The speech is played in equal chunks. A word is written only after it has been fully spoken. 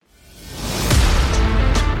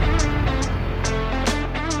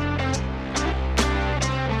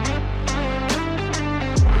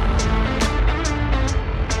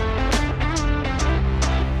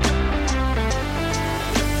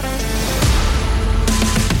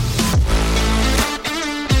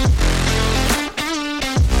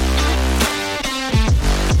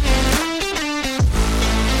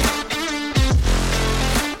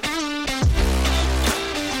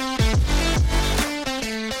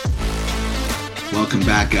Welcome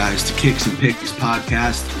back, guys, to Kicks and Picks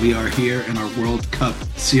podcast. We are here in our World Cup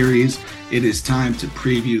series. It is time to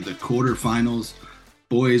preview the quarterfinals.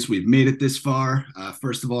 Boys, we've made it this far.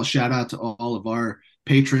 First of all, shout out to all of our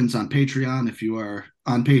patrons on Patreon. If you are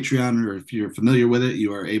on Patreon or if you're familiar with it,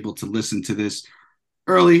 you are able to listen to this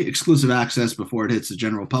early, exclusive access before it hits the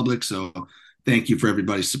general public. So thank you for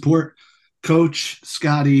everybody's support. Coach,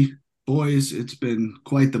 Scotty, boys, it's been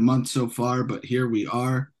quite the month so far, but here we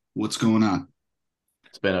are. What's going on?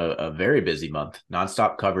 It's been a very busy month,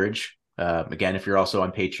 nonstop coverage. Again, if you're also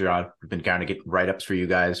on Patreon, we've been kind of getting write-ups for you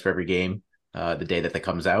guys for every game the day that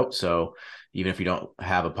comes out. So even if you don't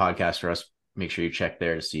have a podcast for us, make sure you check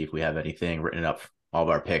there to see if we have anything written up, all of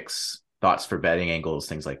our picks, thoughts for betting angles,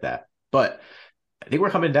 things like that. But I think we're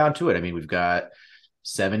coming down to it. I mean, we've got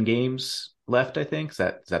 7 games left, I think. Is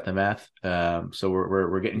that the math? So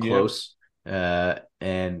we're getting close.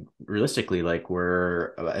 And realistically, like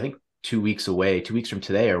I think 2 weeks away, 2 weeks from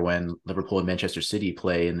today, are when Liverpool and Manchester City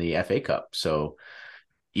play in the FA Cup. So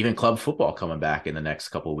even club football coming back in the next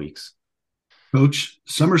couple of weeks. Coach,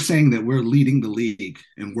 some are saying that we're leading the league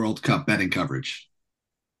in World Cup betting coverage.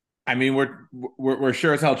 I mean, we're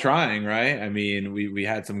sure as hell trying, right? I mean, we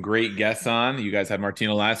had some great guests on. You guys had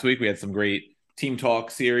Martino last week. We had some great team talk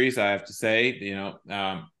series, I have to say.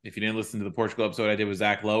 If you didn't listen to the Portugal episode I did with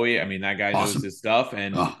Zach Lowy, I mean, that guy knows his stuff.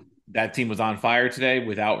 And that team was on fire today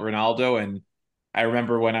without Ronaldo. And I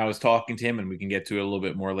remember when I was talking to him, and we can get to it a little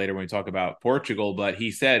bit more later when we talk about Portugal, but he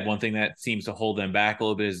said one thing that seems to hold them back a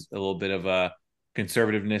little bit is a little bit of a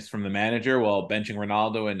conservativeness from the manager while benching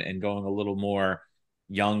Ronaldo and going a little more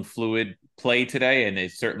young, fluid play today. And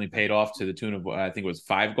it certainly paid off to the tune of, I think it was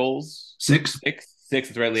 5 goals. Six.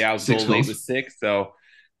 It's right. Leao's goal late was 6. So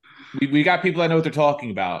we got people that know what they're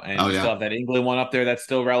talking about. And we still have that England one up there that's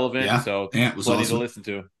still relevant. Yeah. So it was plenty awesome to listen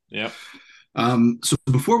to. Yep. So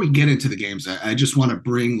before we get into the games, I just want to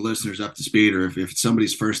bring listeners up to speed, or if it's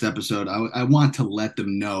somebody's first episode, I want to let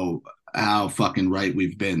them know how fucking right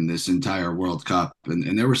we've been this entire World Cup.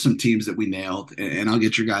 And there were some teams that we nailed, and I'll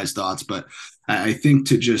get your guys' thoughts. But I think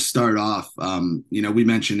to just start off, we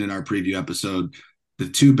mentioned in our preview episode, the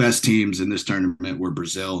 2 best teams in this tournament were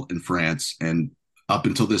Brazil and France. And up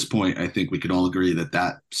until this point, I think we could all agree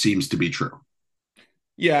that seems to be true.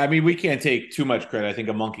 Yeah, I mean, we can't take too much credit. I think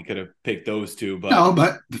a monkey could have picked those 2,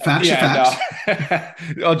 but the facts are facts.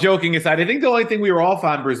 No. All joking aside, I think the only thing we were off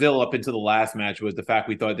on Brazil up until the last match was the fact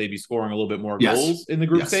we thought they'd be scoring a little bit more goals in the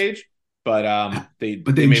group stage. But they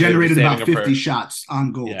generated about 50 shots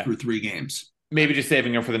on goal through 3 games. Maybe just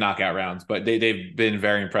saving them for the knockout rounds, but they've been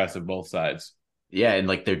very impressive both sides. Yeah, and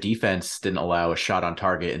like their defense didn't allow a shot on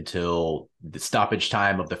target until the stoppage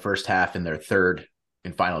time of the first half in their third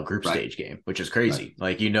and final group stage game, which is crazy.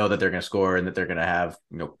 Like, that they're going to score and that they're going to have,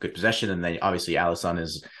 good possession. And then obviously Alisson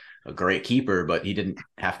is a great keeper, but he didn't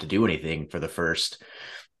have to do anything for the first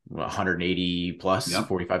 180 plus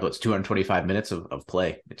 45, plus 225 minutes of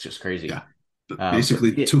play. It's just crazy. Yeah.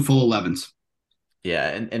 Basically 2 full 11s. Yeah.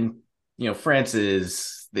 And France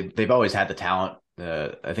they've always had the talent.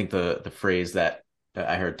 I think the phrase that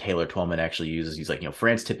I heard Taylor Twellman actually uses, he's like,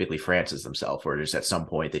 France typically Frances themselves, where just at some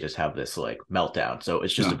point they just have this like meltdown. So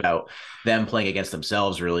it's just about them playing against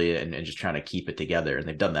themselves really and just trying to keep it together. And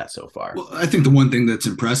they've done that so far. Well, I think the one thing that's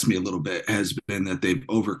impressed me a little bit has been that they've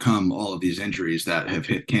overcome all of these injuries that have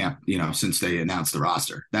hit camp, since they announced the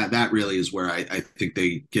roster. That really is where I think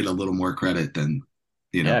they get a little more credit than,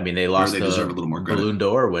 I mean, they lost they deserve a little more credit. Ballon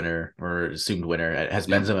d'Or winner or assumed winner. Has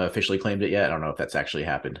Benzema officially claimed it yet? I don't know if that's actually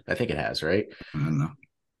happened. I think it has, right? I don't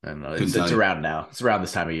know. It's around now. It's around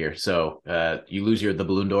this time of year. So you lose the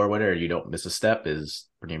Ballon d'Or winner, you don't miss a step, is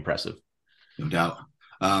pretty impressive. No doubt.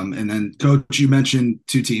 And then, Coach, you mentioned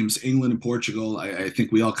 2 teams, England and Portugal. I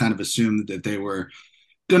think we all kind of assumed that they were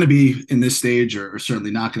going to be in this stage or certainly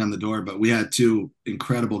knocking on the door, but we had 2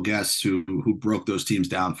 incredible guests who broke those teams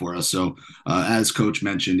down for us. So as Coach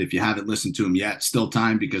mentioned, if you haven't listened to them yet, still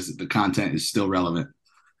time, because the content is still relevant.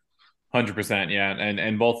 100%. Yeah.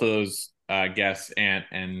 And both of those guests, Ant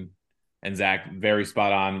and Zach, very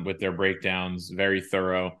spot on with their breakdowns, very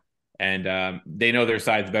thorough. And they know their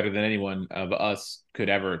sides better than anyone of us could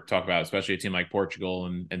ever talk about, especially a team like Portugal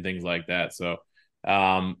and things like that. So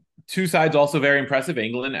 2 sides also very impressive.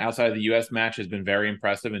 England, outside of the U.S. match, has been very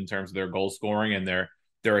impressive in terms of their goal scoring and their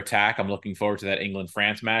attack. I'm looking forward to that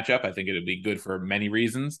England-France matchup. I think it'll be good for many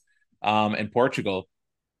reasons. And Portugal,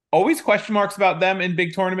 always question marks about them in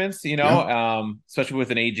big tournaments, especially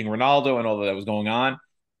with an aging Ronaldo and all that was going on.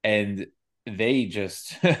 And they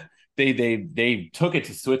just they took it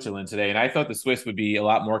to Switzerland today. And I thought the Swiss would be a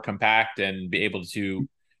lot more compact and be able to,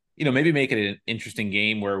 maybe make it an interesting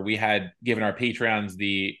game where we had given our Patreons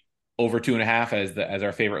the over 2.5 as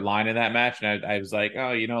our favorite line in that match. And I was like,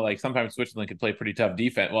 oh, like sometimes Switzerland can play pretty tough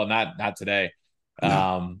defense. Well, not today.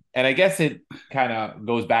 No. And I guess it kind of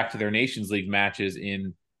goes back to their Nations League matches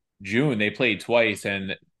in June. They played twice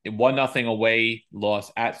and 1-0 away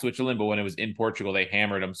loss at Switzerland, but when it was in Portugal, they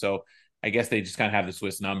hammered them. So I guess they just kind of have the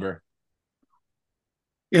Swiss number.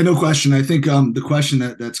 Yeah, no question. I think the question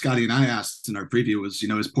that Scotty and I asked in our preview was,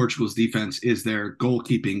 is Portugal's defense, is their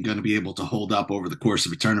goalkeeping going to be able to hold up over the course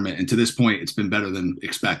of a tournament? And to this point, it's been better than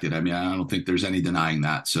expected. I mean, I don't think there's any denying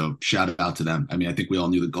that. So shout out to them. I mean, I think we all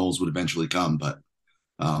knew the goals would eventually come, but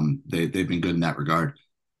they've been good in that regard.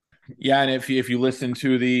 Yeah, and if you listen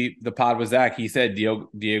to the pod with Zach, he said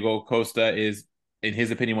Diego Costa is, in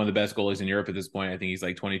his opinion, one of the best goalies in Europe at this point. I think he's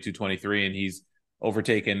like 22, 23, and he's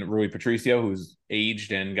overtaken Rui Patricio, who's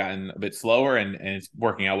aged and gotten a bit slower, and it's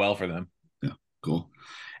working out well for them. Yeah, cool.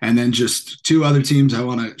 And then just two other teams I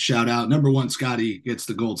want to shout out. Number one, Scotty gets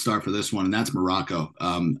the gold star for this one, and that's Morocco.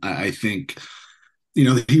 I think,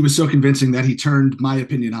 he was so convincing that he turned my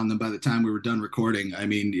opinion on them by the time we were done recording. I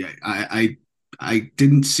mean, I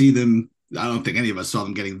didn't see them. I don't think any of us saw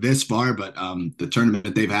them getting this far, but the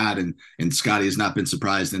tournament they've had, and Scotty has not been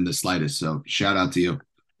surprised in the slightest. So shout out to you.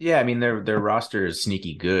 Yeah, I mean their roster is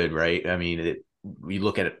sneaky good, right? I mean, we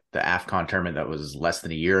look at the AFCON tournament that was less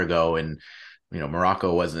than a year ago, and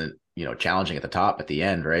Morocco wasn't challenging at the top at the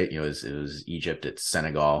end, right? It was Egypt, it's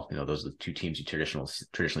Senegal. Those are the two teams you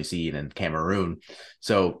traditionally see, and then Cameroon.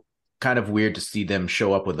 So kind of weird to see them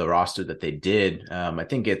show up with the roster that they did. I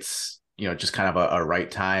think it's just kind of a right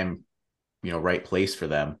time, right place for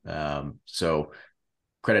them. So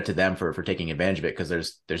credit to them for taking advantage of it, because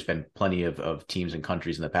there's been plenty of teams and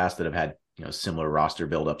countries in the past that have had similar roster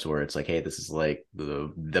buildups where it's like, hey, this is like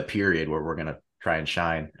the period where we're gonna try and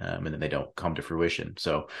shine, and then they don't come to fruition.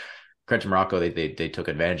 So credit to Morocco, they took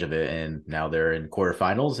advantage of it, and now they're in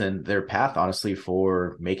quarterfinals, and their path honestly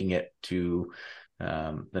for making it to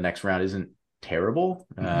the next round isn't terrible.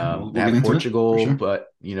 They have Portugal, sure. But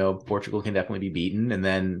Portugal can definitely be beaten, and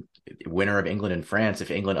then winner of England and France.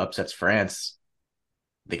 If England upsets France,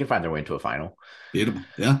 they can find their way into a final. Beautiful.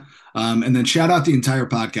 Yeah. And then shout out the entire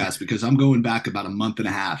podcast, because I'm going back about a month and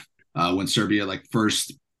a half when Serbia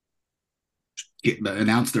first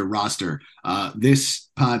announced their roster. This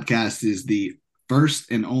podcast is the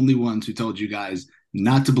first and only ones who told you guys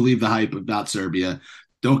not to believe the hype about Serbia.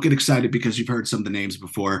 Don't get excited because you've heard some of the names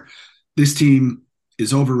before. This team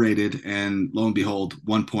is overrated, and lo and behold,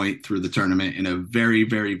 1 point through the tournament in a very,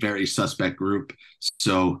 very, very suspect group.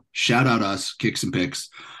 So shout out us, Kicks and Picks.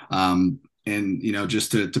 And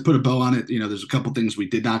just to put a bow on it, there's a couple things we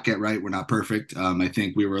did not get right. We're not perfect. I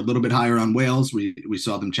think we were a little bit higher on Wales. We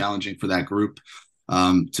saw them challenging for that group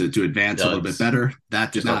to advance a little bit better.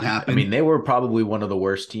 That did not happen. I mean, they were probably one of the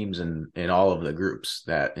worst teams in all of the groups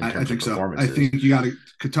that in terms I think of performances. So. I think you got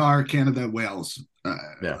Qatar, Canada, Wales,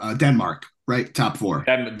 Denmark, right? Top four.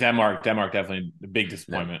 Denmark definitely a big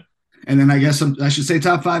disappointment. Yeah. And then I guess I should say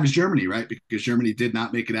top five is Germany, right? Because Germany did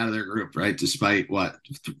not make it out of their group, right? Despite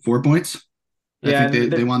 4 points? Yeah, I think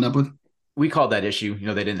they wound up with. We called that issue.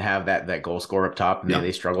 They didn't have that goal score up top, and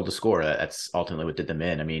they struggled to score. That's ultimately what did them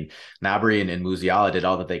in. I mean, Gnabry and Musiala did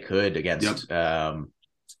all that they could against.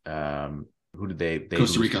 Who did they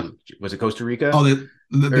Costa Rica. Was it Costa Rica? Oh,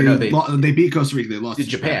 they beat Costa Rica. They lost to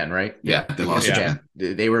Japan, right? Yeah, they lost to Japan.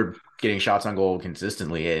 They were getting shots on goal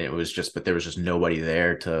consistently, and it was just, but there was just nobody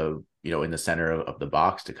there to, in the center of the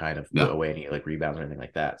box to kind of put away any rebounds or anything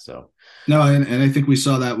like that. So no, and I think we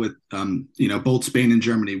saw that with both Spain and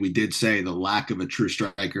Germany. We did say the lack of a true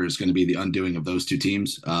striker is going to be the undoing of those two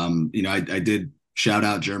teams. I did shout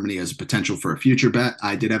out Germany as a potential for a future bet.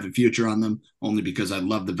 I did have a future on them only because I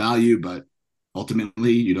love the value, but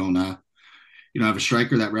ultimately you don't have a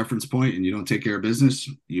striker, that reference point, and you don't take care of business,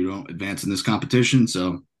 you don't advance in this competition.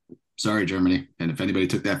 So sorry, Germany. And if anybody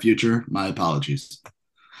took that future, my apologies.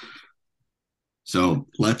 So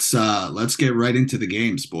let's get right into the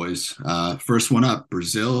games, boys. First one up,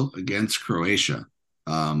 Brazil against Croatia.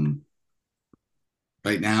 Right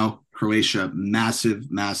now, Croatia, massive,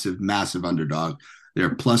 massive, massive underdog.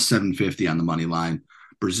 They're plus 750 on the money line.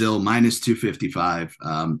 Brazil minus 255.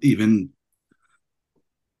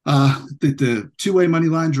 The two-way money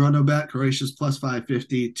line, draw no bet. Croatia's plus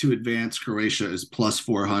 550. To advance, Croatia is plus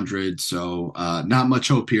 400. So not much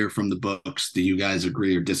hope here from the books. Do you guys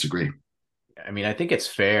agree or disagree? I mean, I think it's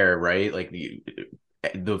fair, right? Like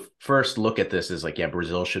the first look at this is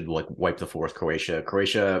Brazil should wipe the floor with Croatia.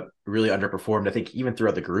 Croatia really underperformed. I think even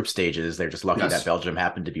throughout the group stages, they're just lucky that Belgium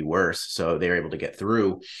happened to be worse, so they were able to get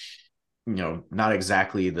through. not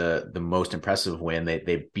exactly the most impressive win.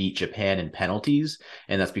 They beat Japan in penalties,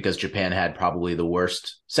 and that's because Japan had probably the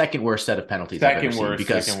second worst set of penalties I've ever seen,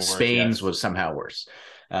 because Second worst, Spain's yes. was somehow worse.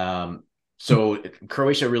 So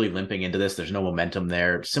Croatia really limping into this. There's no momentum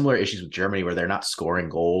there. Similar issues with Germany where they're not scoring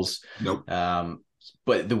goals. Nope.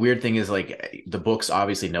 But the weird thing is, like, the books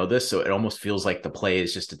obviously know this, so it almost feels like the play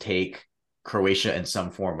is just to take Croatia in some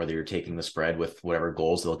form, whether you're taking the spread with whatever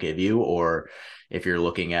goals they'll give you, or if you're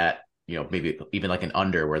looking at, maybe even like an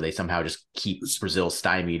under where they somehow just keep Brazil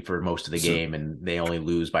stymied for most of the game and they only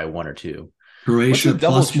lose by 1 or 2. Croatia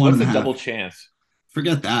plus one What's and a the half. double chance?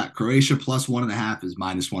 Forget that. Croatia plus 1.5 is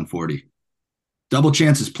minus 140. Double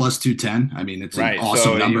chance is plus 210. I mean, it's an Right. awesome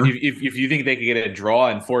So number. if you think they could get a draw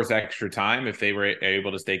and force extra time if they were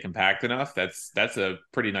able to stay compact enough, that's a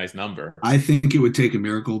pretty nice number. I think it would take a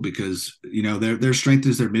miracle because their strength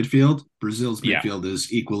is their midfield. Brazil's Yeah. midfield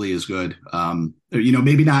is equally as good.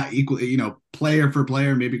 Maybe not equally. Player for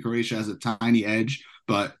player, maybe Croatia has a tiny edge,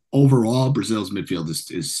 but overall, Brazil's midfield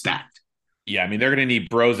is stacked. Yeah, I mean, they're going to need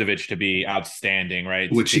Brozovic to be outstanding, right?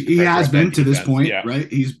 To Which take the he pressure has off that been to this defense. point, Yeah.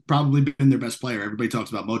 right? He's probably been their best player. Everybody talks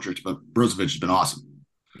about Modric, but Brozovic has been awesome.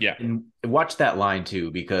 Yeah. And watch that line too,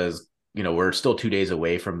 because we're still 2 days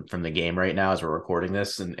away from the game right now as we're recording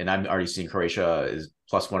this, and I'm already seeing Croatia is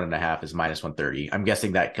plus 1.5 is minus 130. I'm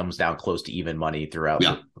guessing that comes down close to even money throughout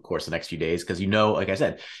the course of the next few days, because like I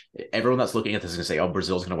said, everyone that's looking at this is going to say, oh,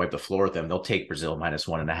 Brazil's going to wipe the floor with them. They'll take Brazil minus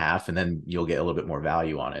 1.5, and then you'll get a little bit more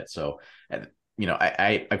value on it. So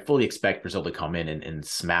I fully expect Brazil to come in and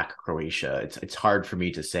smack Croatia. It's hard for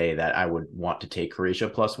me to say that I would want to take Croatia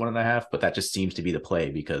plus 1.5, but that just seems to be the play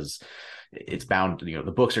because it's bound.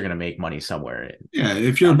 The books are going to make money somewhere. Yeah,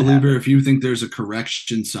 if you're a believer, if you think there's a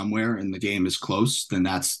correction somewhere and the game is close, then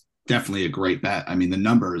that's definitely a great bet. I mean, the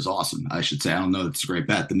number is awesome. I should say, I don't know, it's a great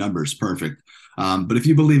bet. The number is perfect. But if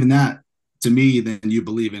you believe in that, to me, then you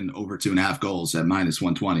believe in over 2.5 goals at minus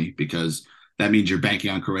 120, because that means you're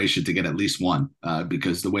banking on Croatia to get at least one,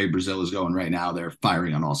 because the way Brazil is going right now, they're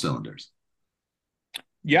firing on all cylinders.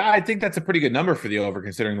 Yeah, I think that's a pretty good number for the over,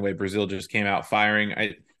 considering the way Brazil just came out firing.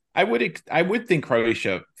 I would think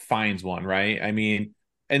Croatia finds one, right? I mean,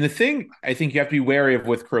 and the thing I think you have to be wary of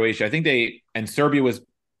with Croatia, I think Serbia was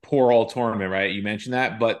poor all tournament, right? You mentioned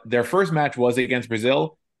that, but their first match was against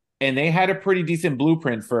Brazil, and they had a pretty decent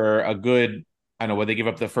blueprint for a good, I don't know, what they give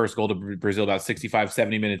up the first goal to Brazil about 65,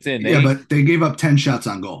 70 minutes in. But they gave up 10 shots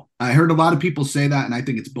on goal. I heard a lot of people say that, and I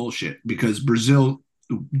think it's bullshit, because Brazil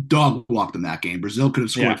dog walked in that game. Brazil could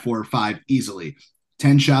have scored 4 or 5 easily.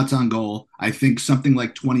 10 shots on goal. I think something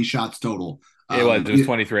like 20 shots total. It was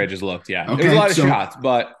 23. I just looked. Yeah. Okay, it was a lot of shots,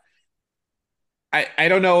 but I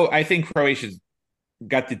don't know. I think Croatia's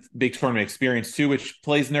got the big tournament experience too, which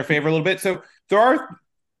plays in their favor a little bit. So there are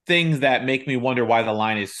things that make me wonder why the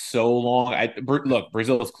line is so long. Look,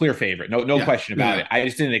 Brazil is clear favorite. No question about it. I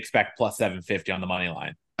just didn't expect plus 750 on the money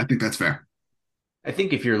line. I think that's fair. I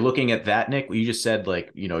think if you're looking at that, Nick, you just said,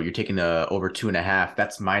 like, you're taking the over 2.5,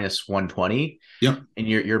 that's minus 120. Yep. And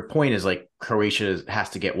your point is, like, Croatia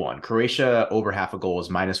has to get one. Croatia over half a goal is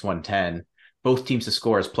minus 110. Both teams to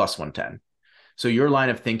score is plus 110. So your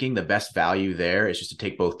line of thinking, the best value there is just to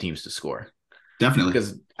take both teams to score. Definitely.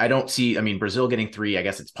 Because I don't see, Brazil getting 3, I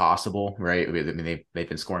guess it's possible, right? I mean, they've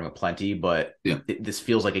been scoring a plenty, but this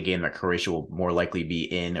feels like a game that Croatia will more likely be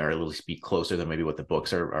in, or at least be closer than maybe what the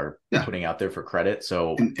books are putting out there for credit.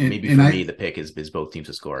 So maybe for me, the pick is both teams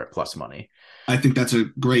to score at plus money. I think that's a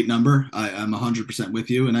great number. I'm 100% with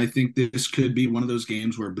you. And I think this could be one of those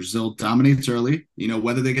games where Brazil dominates early.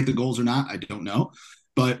 Whether they get the goals or not, I don't know.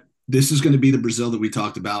 But this is going to be the Brazil that we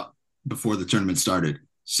talked about before the tournament started.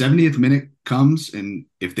 70th minute comes, and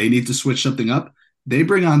if they need to switch something up, they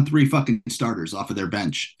bring on 3 fucking starters off of their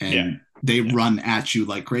bench, and they run at you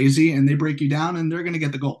like crazy, and they break you down, and they're going to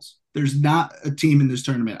get the goals. There's not a team in this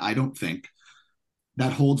tournament, I don't think,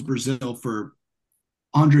 that holds Brazil for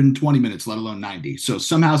 120 minutes, let alone 90. So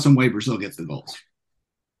somehow, some way, Brazil gets the goals.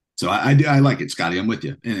 So I like it, Scotty. I'm with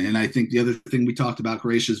you. And I think the other thing we talked about,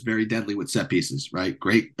 Croatia is very deadly with set pieces, right?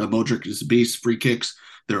 Great. Modric is a beast. Free kicks.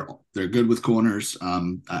 They're good with corners.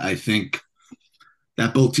 I think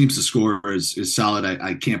that both teams to score is solid.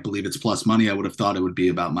 I can't believe it's plus money. I would have thought it would be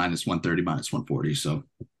about minus 130, minus 140. So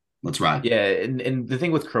let's ride. Yeah, and the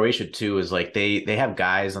thing with Croatia too is, like, they have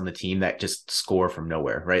guys on the team that just score from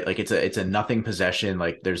nowhere, right? Like, it's a nothing possession.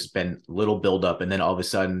 Like, there's been little buildup, and then all of a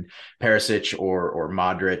sudden Perisic or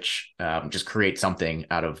Modric just create something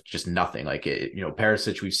out of just nothing. Like,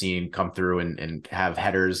 Perisic we've seen come through and have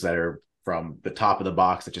headers that are from the top of the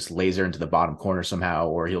box that just laser into the bottom corner somehow,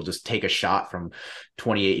 or he'll just take a shot from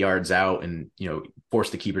 28 yards out and, force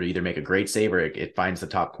the keeper to either make a great save or it finds the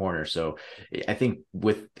top corner. So I think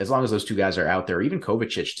as long as those two guys are out there, or even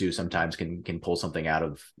Kovacic too, sometimes can pull something out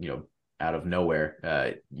of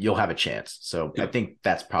nowhere, you'll have a chance. So I think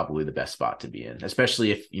that's probably the best spot to be in,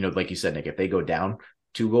 especially if, like you said, Nick, if they go down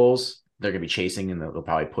 2 goals, they're going to be chasing and they'll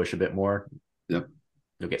probably push a bit more. Yep.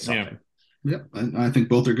 You'll get something. Yep. I think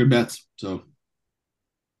both are good bets. So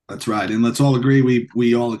that's right. And let's all agree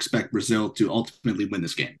we all expect Brazil to ultimately win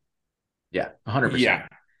this game. Yeah, 100%.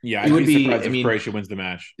 Yeah. I'd be surprised if Croatia wins the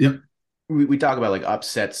match. Yep. We talk about like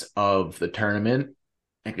upsets of the tournament.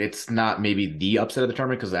 It's not maybe the upset of the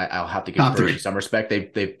tournament because I'll have to give Croatia some respect.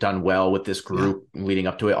 They've done well with this group leading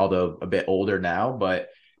up to it, although a bit older now. But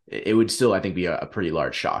it would still, I think, be a pretty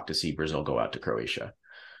large shock to see Brazil go out to Croatia.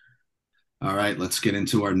 All right, let's get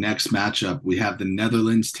into our next matchup. We have the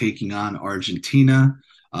Netherlands taking on Argentina.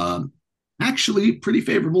 Actually, pretty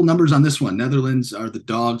favorable numbers on this one. Netherlands are the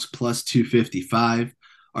dogs plus 255.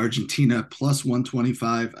 Argentina plus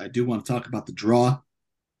 125. I do want to talk about the draw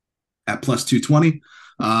at plus 220.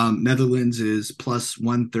 Netherlands is plus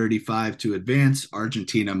 135 to advance.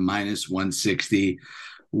 Argentina minus 160.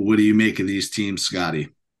 What do you make of these teams, Scotty?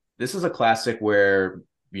 This is a classic where,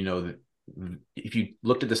 if you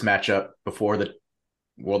looked at this matchup before the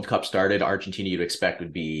World Cup started, Argentina you'd expect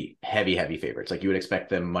would be heavy favorites. Like you would expect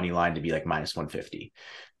them money line to be like minus 150.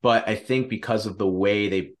 But I think because of the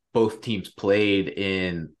way both teams played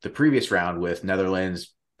in the previous round, with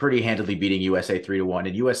Netherlands pretty handily beating USA 3-1,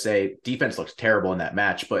 and USA defense looked terrible in that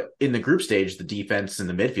match, but in the group stage, the defense in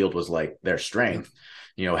the midfield was like their strength.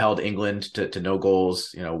 Held England to no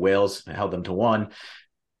goals. Wales held them to 1.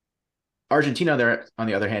 Argentina, there on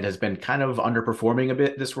the other hand, has been kind of underperforming a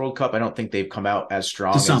bit this World Cup. I don't think they've come out as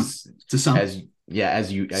strong as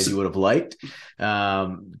you would have liked.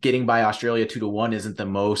 Getting by Australia 2-1 isn't the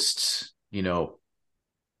most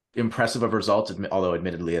impressive of results. Although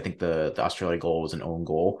admittedly, I think the Australia goal was an own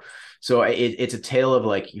goal. So it's a tale of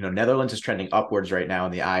like Netherlands is trending upwards right now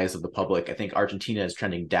in the eyes of the public. I think Argentina is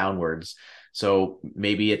trending downwards. So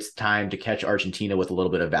maybe it's time to catch Argentina with a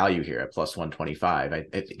little bit of value here at plus 125. I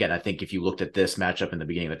think if you looked at this matchup in the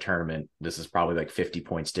beginning of the tournament, this is probably like 50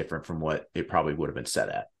 points different from what it probably would have been set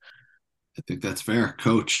at. I think that's fair.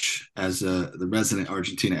 Coach, as the resident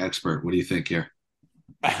Argentina expert, what do you think here?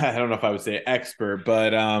 I don't know if I would say expert,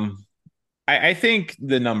 but I think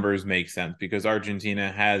the numbers make sense because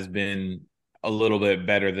Argentina has been a little bit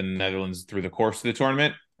better than the Netherlands through the course of the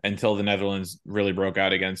tournament, until the Netherlands really broke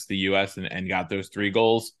out against the U.S. and got those 3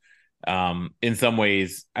 goals. In some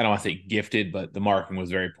ways, I don't want to say gifted, but the marking was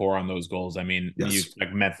very poor on those goals. I mean, you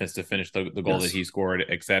expect Memphis to finish the goal that he scored,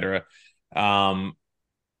 etc.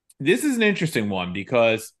 This is an interesting one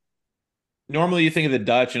because normally you think of the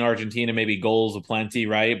Dutch and Argentina, maybe goals aplenty,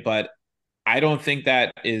 right? But I don't think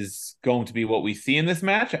that is going to be what we see in this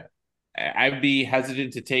match. I'd be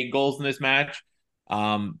hesitant to take goals in this match.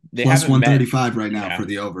 They plus 135 right now for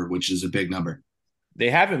the over, which is a big number. They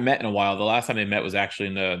haven't met in a while. The last time they met was actually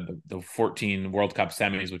in the 14 World Cup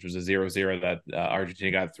semis, which was a 0-0 that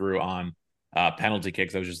Argentina got through on penalty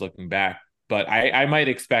kicks. I was just looking back. But I might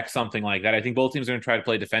expect something like that. I think both teams are going to try to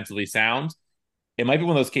play defensively sound. It might be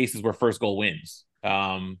one of those cases where first goal wins,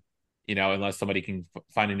 unless somebody can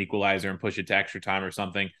find an equalizer and push it to extra time or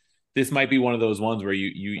something. This might be one of those ones where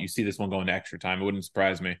you see this one going to extra time. It wouldn't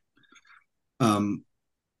surprise me.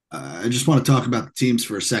 I just want to talk about the teams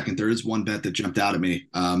for a second. There is one bet that jumped out at me,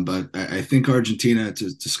 but I think Argentina,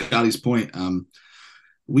 to Scotty's point,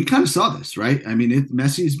 we kind of saw this, right? I mean,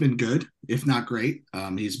 Messi's been good, if not great.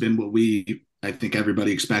 He's been what I think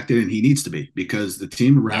everybody expected, and he needs to be because the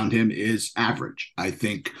team around him is average. I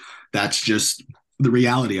think that's just the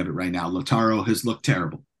reality of it right now. Lautaro has looked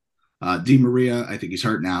terrible. Di Maria, I think he's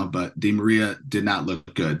hurt now, but Di Maria did not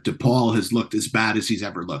look good. DePaul has looked as bad as he's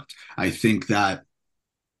ever looked. I think that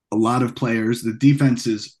a lot of players, the defense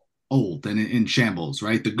is old and in shambles,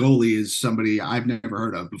 right? The goalie is somebody I've never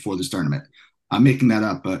heard of before this tournament. I'm making that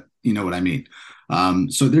up, but you know what I mean.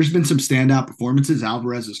 So there's been some standout performances.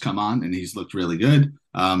 Alvarez has come on and he's looked really good.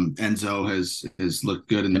 Enzo has looked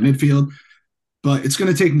good in the midfield, but it's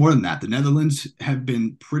going to take more than that. The Netherlands have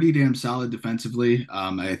been pretty damn solid defensively.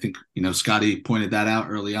 I think, Scotty pointed that out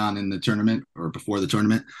early on in the tournament or before the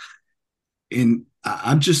tournament.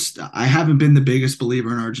 I haven't been the biggest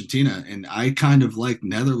believer in Argentina, and I kind of like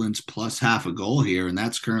Netherlands plus half a goal here, and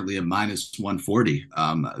that's currently a minus 140.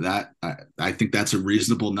 I think that's a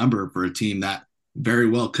reasonable number for a team that very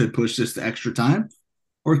well could push this to extra time,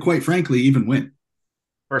 or quite frankly, even win.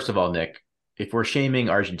 First of all, Nick, if we're shaming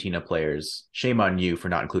Argentina players, shame on you for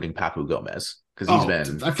not including Papu Gomez, because he's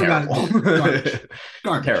been I forgot terrible. Garbage.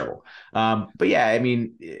 Terrible. But yeah, I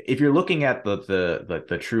mean, if you're looking at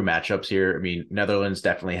the true matchups here, I mean, Netherlands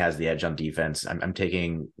definitely has the edge on defense. I'm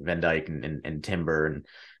taking Van Dijk and Timber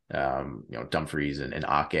and Dumfries and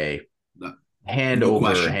Ake hand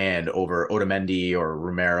over Otamendi or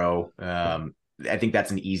Romero. I think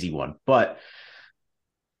that's an easy one, but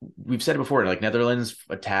we've said it before, like Netherlands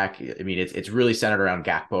attack. I mean, it's really centered around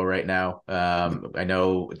Gakpo right now. I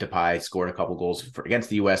know Depay scored a couple goals against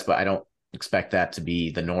the US, but I don't expect that to be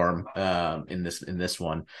the norm in this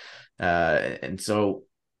one. And so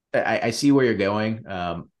I see where you're going.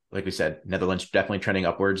 Like we said, Netherlands definitely trending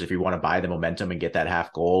upwards. If you want to buy the momentum and get that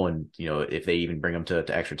half goal, and if they even bring them to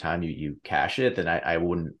extra time, you cash it, then I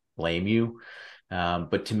wouldn't blame you.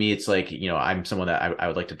 But to me, it's like, I'm someone that I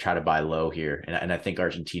would like to try to buy low here. And I think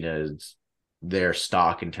Argentina is their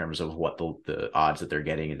stock in terms of what the odds that they're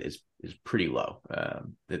getting is pretty low.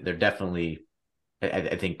 They're definitely,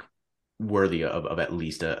 I think, worthy of at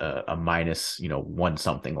least a minus, one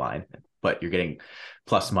something line. But you're getting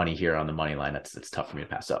plus money here on the money line. It's tough for me to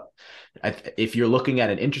pass up. If you're looking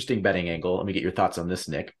at an interesting betting angle, let me get your thoughts on this,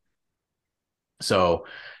 Nick. So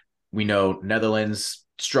we know Netherlands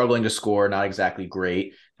struggling to score, not exactly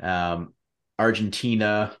great.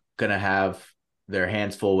 Argentina going to have their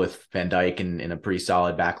hands full with Van Dijk in a pretty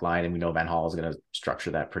solid back line, and we know Van Gaal is going to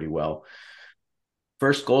structure that pretty well.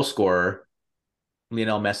 First goal scorer,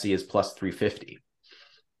 Lionel Messi, is plus 350.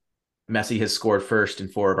 Messi has scored first in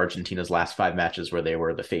 4 of Argentina's last 5 matches where they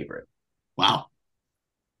were the favorite. Wow.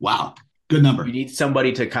 Good number. You need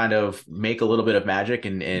somebody to kind of make a little bit of magic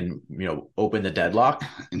and open the deadlock.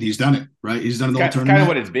 And he's done it, right? He's done the whole tournament. Kind of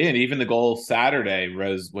what it's been. Even the goal Saturday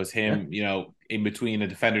was him, in between the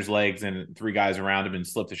defender's legs and 3 guys around him and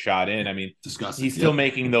slipped a shot in. I mean, disgusting. He's still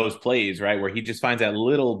making those plays, right? Where he just finds that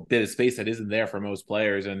little bit of space that isn't there for most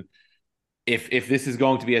players. And if this is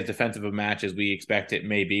going to be as defensive a match as we expect it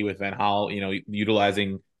may be with Van Gaal,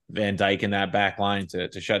 utilizing Van Dijk in that back line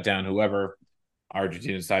to shut down whoever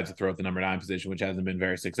Argentina decides to throw at the number 9 position, which hasn't been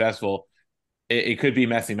very successful, it could be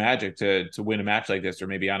Messi magic to win a match like this, or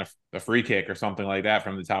maybe on a free kick or something like that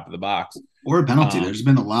from the top of the box. Or a penalty. There's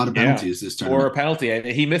been a lot of penalties this tournament. Or a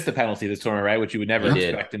penalty. He missed a penalty this tournament, right? Which you would never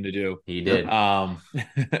expect him to do. He did. One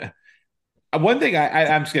thing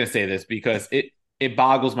I'm just going to say this because it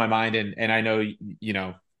boggles my mind, and I know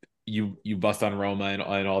you bust on Roma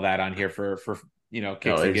and all that on here for kicks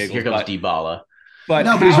and giggles. Here comes Dybala. But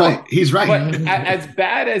he's right. But as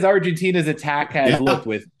bad as Argentina's attack has looked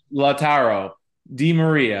with Lautaro, Di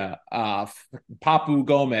Maria, Papu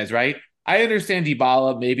Gomez, right? I understand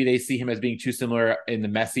Dybala. Maybe they see him as being too similar in the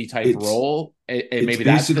Messi type role, and maybe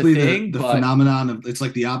that's the thing. The phenomenon of, it's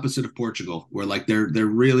like the opposite of Portugal, where like they're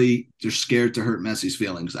scared to hurt Messi's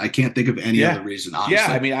feelings. I can't think of any other reason. Honestly.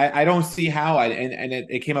 Yeah, I mean, I don't see how.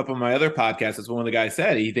 It came up on my other podcast. That's what one of the guys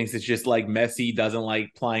said. He thinks it's just like Messi doesn't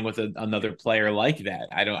like playing with another player like that.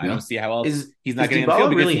 I don't see how else he's not getting Dybala on the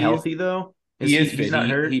field. Really healthy though. He is fit. He's not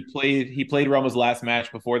hurt. He played Roma's last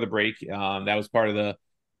match before the break. That was part of the.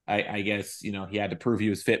 I guess he had to prove he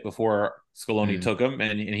was fit before Scaloni took him,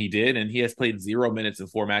 and he did. And he has played 0 minutes in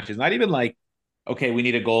 4 matches. Not even like, okay, we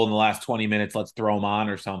need a goal in the last 20 minutes, let's throw him on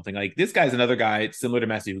or something. Like, this guy's another guy similar to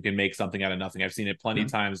Messi who can make something out of nothing. I've seen it plenty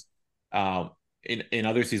of times in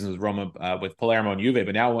other seasons with Roma, with Palermo and Juve.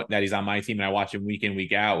 But now that he's on my team and I watch him week in,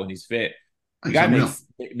 week out when he's fit, the guy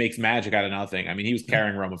makes magic out of nothing. I mean, he was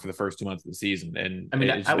carrying Roma for the first 2 months of the season. And I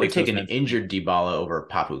mean, I would take an injured Dybala over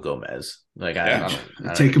Papu Gomez. Like, I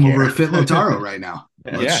take him over a fit Lautaro right now.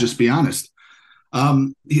 Let's just be honest.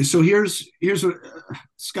 So here's what,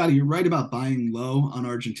 Scotty, you're right about buying low on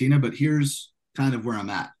Argentina, but here's kind of where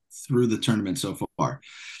I'm at through the tournament so far.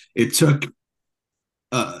 It took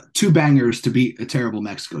 2 bangers to beat a terrible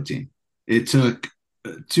Mexico team. It took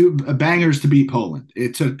 2 bangers to beat Poland.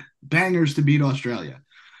 It took bangers to beat Australia.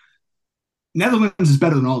 Netherlands is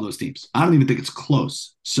better than all those teams. I don't even think it's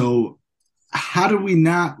close. So how do we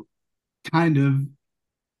not kind of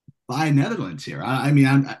buy Netherlands here? I mean,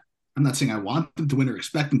 I'm not saying I want them to win or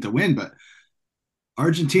expect them to win, but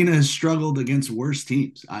Argentina has struggled against worse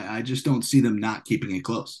teams. I just don't see them not keeping it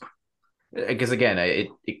close. Because again,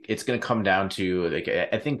 it's going to come down to, like,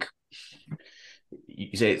 I think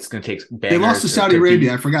you say it's going to take. They lost to Saudi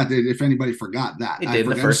Arabia. I forgot if anybody forgot that. It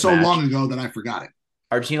was so long ago that I forgot it.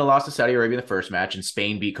 Argentina lost to Saudi Arabia in the first match, and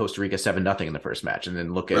Spain beat Costa Rica 7-0 in the first match. And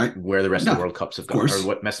then look at where the rest of the World Cups have gone, or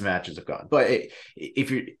what matches have gone. But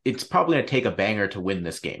it's probably going to take a banger to win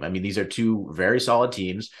this game. I mean, these are 2 very solid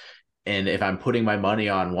teams, and if I'm putting my money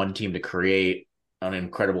on one team to create an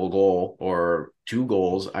incredible goal or 2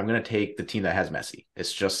 goals, I'm going to take the team that has Messi.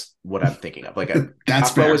 It's just what I'm thinking of. Like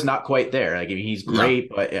That's Gakpo is fair. not quite there. Like, I mean, he's No. great,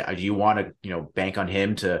 but do you want to, bank on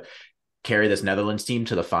him to carry this Netherlands team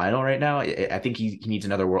to the final right now? I think he needs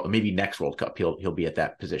another maybe next World Cup. He'll be at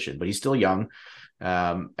that position, but he's still young.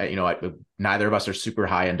 Neither of us are super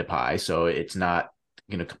high in Depay, so it's not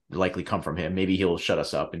going to likely come from him. Maybe he'll shut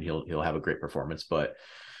us up and he'll have a great performance, but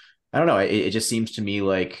I don't know. It just seems to me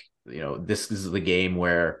like, this is the game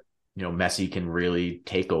where, Messi can really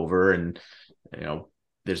take over. And,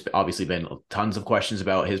 there's obviously been tons of questions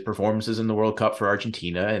about his performances in the World Cup for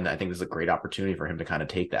Argentina. And I think this is a great opportunity for him to kind of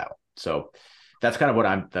take that. So that's kind of what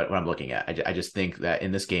I'm looking at. I just think that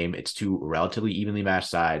in this game, it's 2 relatively evenly matched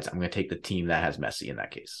sides. I'm going to take the team that has Messi in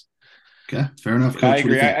that case. Okay, fair enough, Coach. I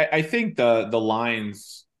agree. I think the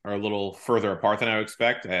lines are a little further apart than I would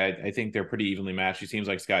expect. I think they're pretty evenly matched. It seems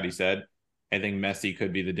like Scotty said. I think Messi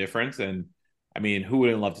could be the difference. And I mean, who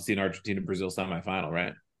wouldn't love to see an Argentina-Brazil semifinal,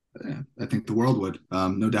 right? Yeah, I think the world would,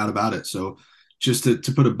 no doubt about it. So just to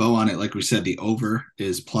put a bow on it, like we said, the over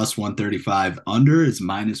is plus 135, under is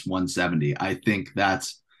minus 170. I think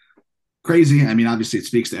that's crazy. I mean, obviously it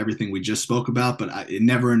speaks to everything we just spoke about, but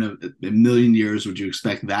never in a million years would you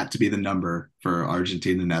expect that to be the number for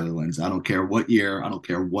Argentina, Netherlands. I don't care what year, I don't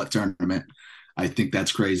care what tournament. I think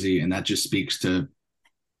that's crazy. And that just speaks to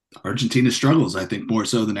Argentina's struggles, I think, more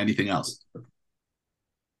so than anything else.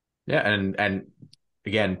 Yeah. And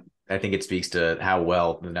again, I think it speaks to how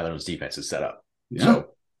well the Netherlands defense is set up. Yeah. So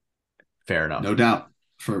fair enough. No doubt.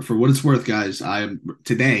 For what it's worth, guys, I am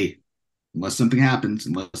today, unless something happens,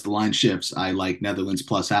 unless the line shifts, I like Netherlands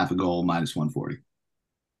plus half a goal, minus 140. That's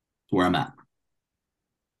where I'm at.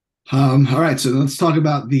 All right, so let's talk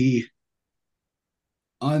about the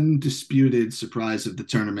undisputed surprise of the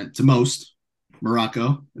tournament to most,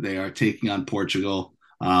 Morocco. They are taking on Portugal.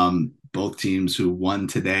 Both teams who won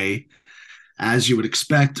today. As you would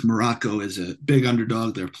expect, Morocco is a big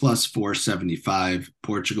underdog. They're plus 475.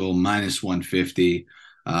 Portugal minus 150.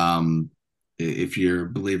 If you're a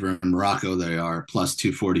believer in Morocco, they are plus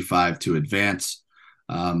 245 to advance.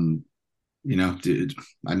 I mean,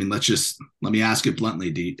 let me ask it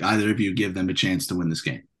bluntly. Do either of you give them a chance to win this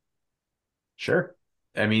game? Sure.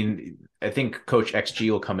 I mean, I think Coach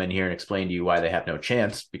XG will come in here and explain to you why they have no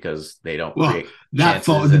chance, because they don't create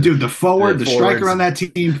chances. Dude, the striker on that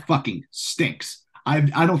team fucking stinks. I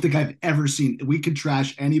don't think I've ever seen. We could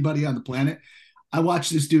trash anybody on the planet. I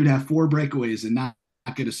watched this dude have 4 breakaways and not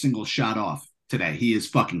get a single shot off today. He is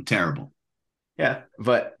fucking terrible. Yeah,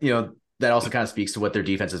 but that also kind of speaks to what their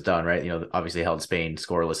defense has done, right? Obviously held Spain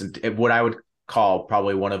scoreless, and what I would call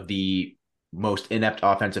probably one of the most inept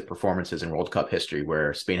offensive performances in World Cup history,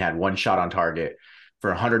 where Spain had 1 shot on target for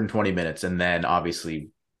 120 minutes and then obviously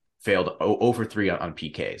failed over 3 on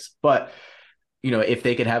PKs. But, if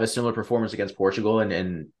they could have a similar performance against Portugal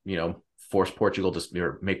and force Portugal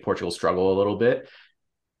to make Portugal struggle a little bit,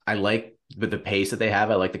 I like the pace that they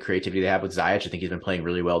have. I like the creativity they have with Ziyech. I think he's been playing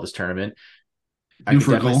really well this tournament. I can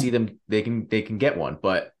definitely see them. They can get one,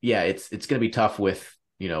 but yeah, it's going to be tough with,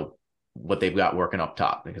 what they've got working up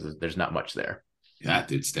top, because there's not much there. Yeah,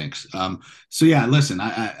 dude stinks. So yeah, listen,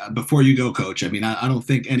 I before you go, Coach, I mean, I don't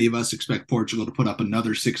think any of us expect Portugal to put up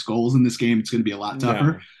another 6 goals in this game. It's going to be a lot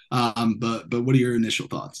tougher. No. But what are your initial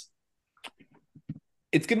thoughts?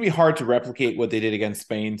 It's going to be hard to replicate what they did against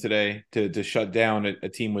Spain today, to shut down a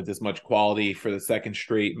team with this much quality for the second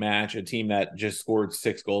straight match, a team that just scored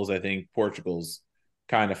 6 goals. I think Portugal's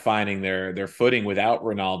kind of finding their footing without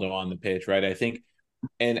Ronaldo on the pitch, right? I think.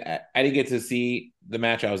 And I didn't get to see the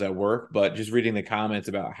match. I was at work, but just reading the comments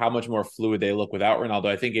about how much more fluid they look without Ronaldo,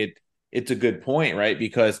 I think it's a good point, right?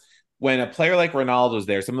 Because when a player like Ronaldo's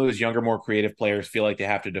there, some of those younger, more creative players feel like they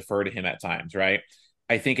have to defer to him at times, right?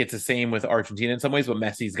 I think it's the same with Argentina in some ways, but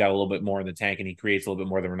Messi's got a little bit more in the tank and he creates a little bit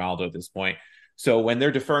more than Ronaldo at this point. So when they're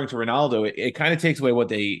deferring to Ronaldo, it kind of takes away what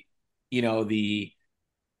the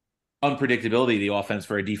unpredictability of the offense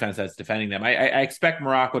for a defense that's defending them. I expect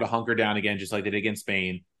Morocco to hunker down again, just like they did against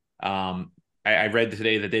Spain. I read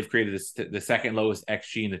today that they've created the second lowest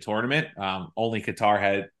XG in the tournament. Only Qatar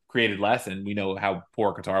had created less, and we know how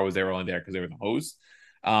poor Qatar was. They were only there because they were the hosts.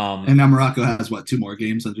 And now Morocco has 2 more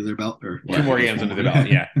games under their belt, or 2 more games under their belt.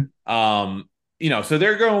 Yeah. So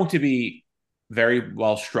they're going to be very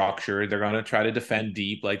well structured. They're going to try to defend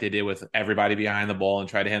deep like they did with everybody behind the ball and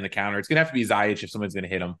try to hit the counter. It's going to have to be Ziyech if someone's going to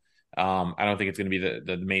hit him. I don't think it's going to be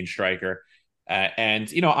the main striker. And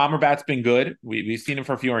Amrabat's been good. We've seen him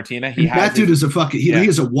for Fiorentina. Dude is a fucking. He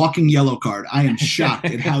is a walking yellow card. I am shocked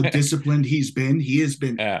at how disciplined he's been. He has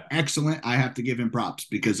been excellent. I have to give him props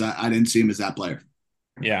because I didn't see him as that player.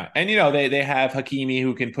 Yeah. And, they have Hakimi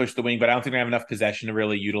who can push the wing, but I don't think they have enough possession to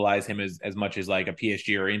really utilize him as much as like a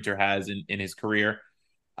PSG or Inter has in his career.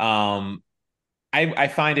 Um, I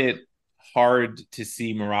find it hard to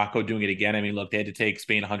see Morocco doing it again. I mean, look, they had to take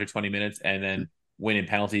Spain 120 minutes and then win in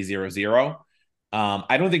penalty 0-0.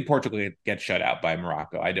 I don't think Portugal gets shut out by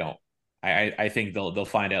Morocco. I don't. I think they'll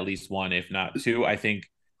find at least one, if not two. I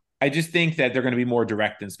just think that they're going to be more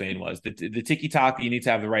direct than Spain was. The tiki taka, you need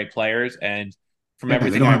to have the right players, and from Yeah, they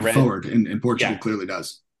everything don't I have a read, forward, and Portugal yeah, clearly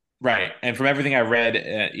does. right. And from everything I read,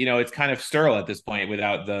 it's kind of sterile at this point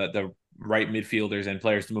without the right midfielders and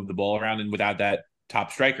players to move the ball around, and without that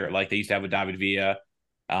top striker like they used to have with David Villa,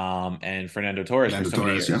 and Fernando Torres for Fernando so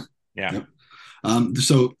many Torres, yeah. years. Yeah. Yep.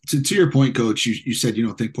 So to your point, Coach, you said you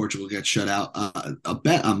don't think Portugal gets shut out. A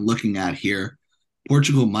bet I'm looking at here,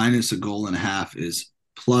 Portugal minus a goal and a half is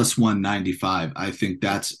plus 195. I think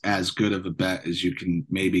that's as good of a bet as you can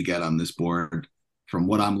maybe get on this board from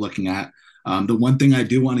what I'm looking at. The one thing I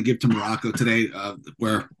do want to give to Morocco today,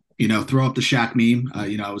 where throw up the Shaq meme.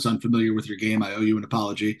 I was unfamiliar with your game. I owe you an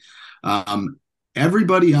apology. Um,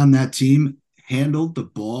 Everybody on that team handled the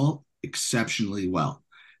ball exceptionally well.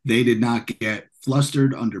 They did not get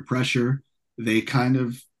flustered under pressure. They kind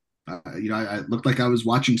of, I looked like I was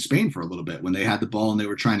watching Spain for a little bit when they had the ball and they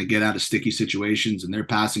were trying to get out of sticky situations and they're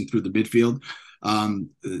passing through the midfield.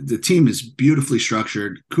 The team is beautifully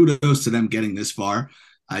structured. Kudos to them getting this far.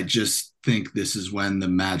 I just think this is when the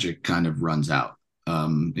magic kind of runs out.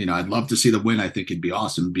 I'd love to see the win. I think it'd be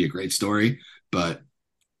awesome. It'd be a great story, but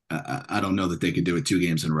I don't know that they could do it 2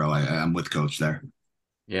 games in a row. I'm with Coach there.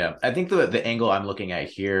 Yeah, I think the angle I'm looking at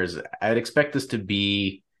here is I'd expect this to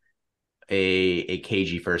be a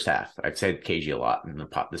cagey first half. I've said cagey a lot in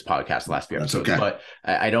this podcast the last few episodes, okay. But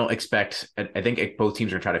I don't expect. I think both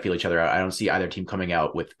teams are trying to feel each other out. I don't see either team coming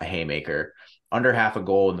out with a haymaker. Under half a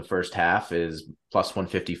goal in the first half is plus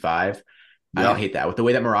 155. I don't hate that. With the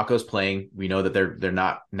way that Morocco's playing, we know that they're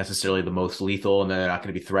not necessarily the most lethal, and they're not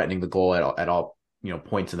going to be threatening the goal at all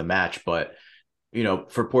points in the match. But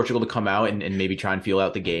for Portugal to come out and maybe try and feel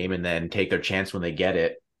out the game and then take their chance when they get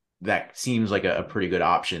it, that seems like a pretty good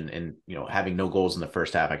option. And, having no goals in the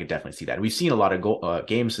first half, I could definitely see that. We've seen a lot of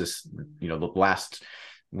games this, the last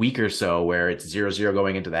week or so where it's 0-0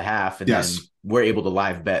 going into the half. And then we're able to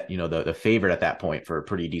live bet, the favorite at that point for a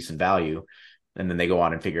pretty decent value. And then they go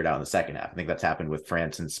on and figure it out in the second half. I think that's happened with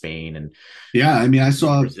France and Spain. And I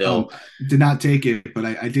saw Brazil. Did not take it, but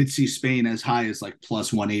I did see Spain as high as like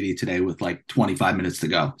plus 180 today with like 25 minutes to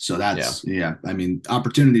go. So that's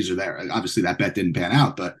opportunities are there. Obviously that bet didn't pan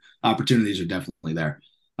out, but opportunities are definitely there.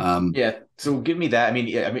 So give me that.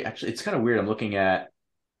 Actually it's kind of weird. I'm looking at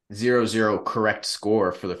 0-0 correct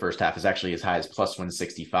score for the first half is actually as high as plus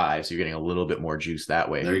 165. So you're getting a little bit more juice that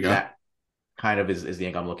way. There you go. That kind of is the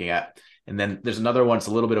angle I'm looking at. And then there's another one. It's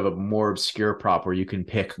a little bit of a more obscure prop where you can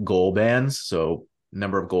pick goal bands. So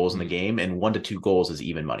number of goals in the game, and 1 to 2 goals is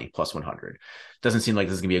even money, plus 100. Doesn't seem like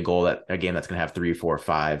this is going to be a game that's going to have 3, 4,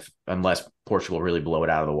 5, unless Portugal really blow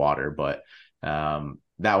it out of the water. But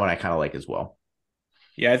that one I kind of like as well.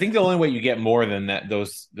 Yeah, I think the only way you get more than that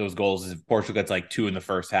those goals is if Portugal gets like 2 in the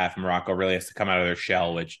first half. Morocco really has to come out of their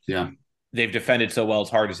shell, which they've defended so well.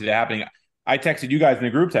 It's hard to see that happening. I texted you guys in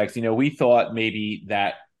the group text. We thought maybe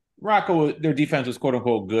that Morocco, their defense was quote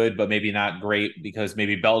unquote good, but maybe not great because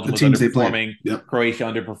maybe Belgium was underperforming, Croatia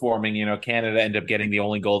underperforming. Canada ended up getting the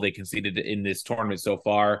only goal they conceded in this tournament so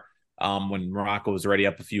far, when Morocco was already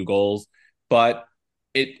up a few goals. But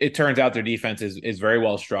it turns out their defense is very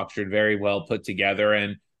well structured, very well put together,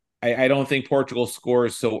 and I don't think Portugal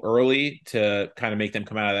scores so early to kind of make them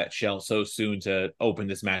come out of that shell so soon to open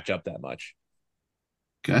this match up that much.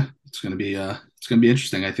 Okay, it's gonna be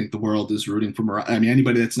interesting. I think the world is rooting for Morocco.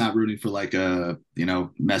 Anybody that's not rooting for like a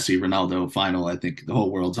Messi Ronaldo final, I think the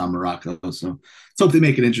whole world's on Morocco. So let's hope they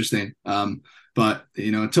make it interesting. But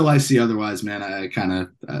until I see otherwise, man, I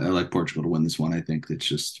like Portugal to win this one. I think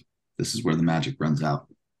this is where the magic runs out.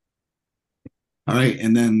 All right,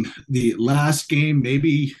 and then the last game,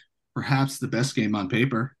 maybe perhaps the best game on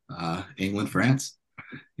paper, England France.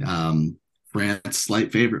 France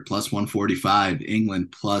slight favorite plus 145,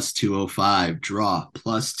 England plus 205, draw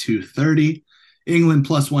plus 230, England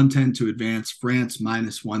plus 110 to advance, France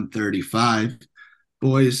minus 135.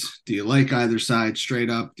 Boys, do you like either side straight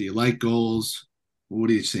up? Do you like goals? What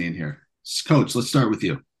are you seeing here? Coach, let's start with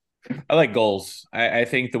you. I like goals. I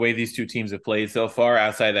think the way these two teams have played so far,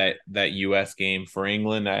 outside that U.S. game for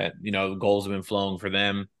England, the goals have been flowing for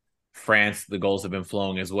them. France, the goals have been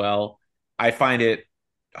flowing as well. I find it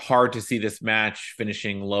hard to see this match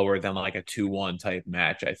finishing lower than like a 2-1 type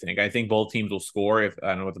match. I think both teams will score. If I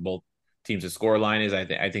don't know what the both teams' score line is,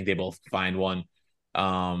 I think they both find one.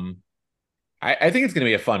 I think it's going to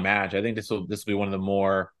be a fun match. I think this will be one of the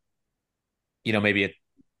more, maybe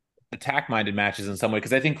attack-minded matches in some way,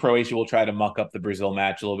 because I think Croatia will try to muck up the Brazil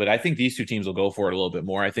match a little bit. I think these two teams will go for it a little bit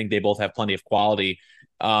more. I think they both have plenty of quality.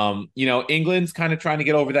 England's kind of trying to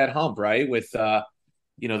get over that hump, right? With the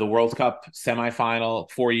World Cup semifinal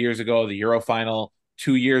 4 years ago, the Euro final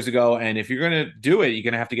 2 years ago, and if you're going to do it, you're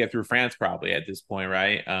going to have to get through France probably at this point,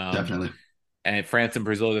 right? Definitely. And France and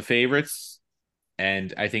Brazil are the favorites.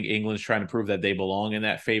 And I think England's trying to prove that they belong in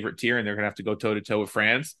that favorite tier, and they're going to have to go toe to toe with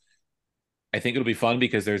France. I think it'll be fun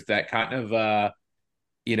because there's that kind of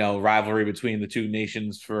rivalry between the two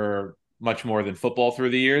nations for much more than football through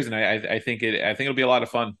the years, and I think it'll be a lot of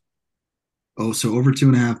fun. Oh, so over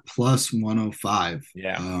 2.5 plus 105.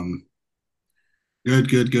 Yeah.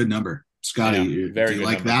 Good number. Scotty, Yeah, do very you good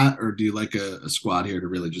like number. that, or do you like a squad here to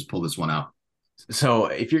really just pull this one out? So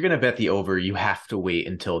if you're going to bet the over, you have to wait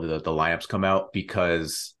until the lineups come out,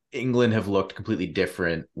 because England have looked completely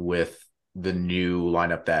different with the new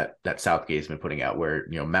lineup that Southgate's been putting out, where,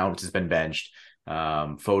 Mount has been benched.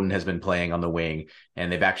 Foden has been playing on the wing,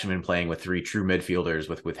 and they've actually been playing with three true midfielders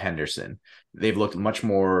with Henderson. They've looked much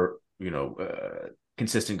more,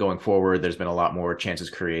 consistent going forward. There's been a lot more chances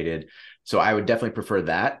created. So I would definitely prefer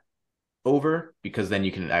that over, because then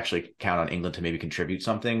you can actually count on England to maybe contribute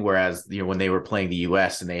something. Whereas, when they were playing the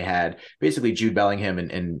US and they had basically Jude Bellingham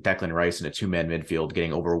and Declan Rice in a 2-man midfield,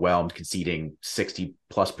 getting overwhelmed, conceding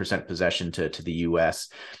 60+% possession to the US,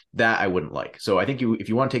 that I wouldn't like. So I think if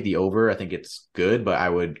you want to take the over, I think it's good, but I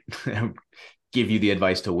would give you the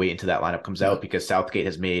advice to wait until that lineup comes out, because Southgate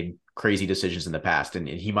has made crazy decisions in the past, and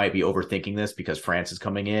he might be overthinking this because France is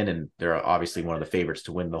coming in and they're obviously one of the favorites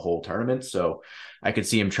to win the whole tournament. So I could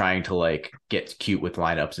see him trying to get cute with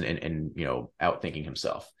lineups and outthinking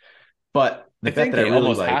himself. But I think they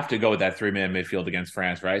almost have to go with that 3-man midfield against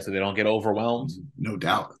France, right? So they don't get overwhelmed. No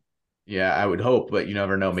doubt. Yeah, I would hope, but you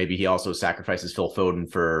never know. Maybe he also sacrifices Phil Foden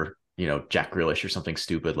for Jack Grealish or something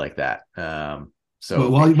stupid like that. So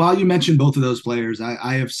while you mentioned both of those players,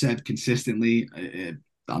 I have said consistently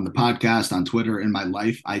on the podcast, on Twitter, in my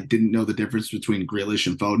life, I didn't know the difference between Grealish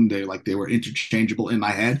and Foden. They were interchangeable in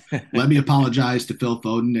my head. Let me apologize to Phil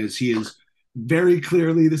Foden, as he is very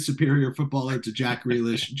clearly the superior footballer to Jack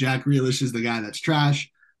Grealish. Jack Grealish is the guy that's trash.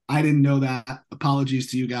 I didn't know that.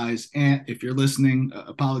 Apologies to you guys. And if you're listening,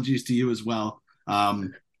 apologies to you as well.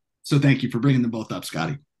 So thank you for bringing them both up,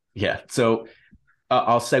 Scotty. Yeah. So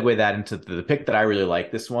I'll segue that into the pick that I really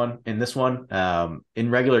like this one. In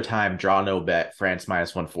regular time, draw no bet, France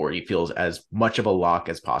minus 140 feels as much of a lock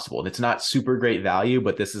as possible. And it's not super great value,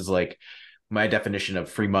 but this is like my definition of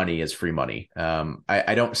free money is free money.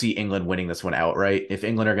 I don't see England winning this one outright. If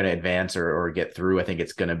England are going to advance or get through, I think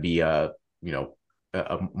it's going to be a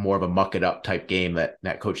more of a muck it up type game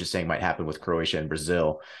that coach is saying might happen with Croatia and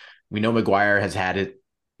Brazil. We know Maguire has had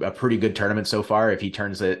a pretty good tournament so far. If he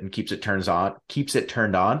turns it and keeps it turned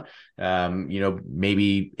on,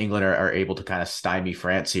 maybe England are able to kind of stymie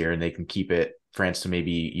France here, and they can keep France to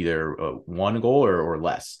maybe either one goal or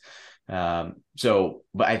less. But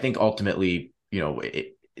I think ultimately,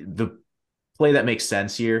 the play that makes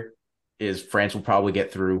sense here is France will probably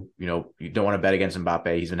get through. You don't want to bet against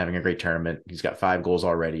Mbappe. He's been having a great tournament. He's got 5 goals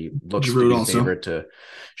already. Looks Giroud to be also. favorite to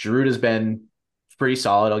Giroud has been pretty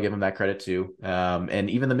solid. I'll give him that credit too. And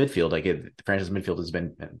even the midfield, France's midfield has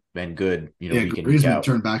been good. Griezmann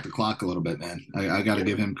turned back the clock a little bit, man. I got to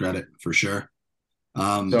give him credit for sure.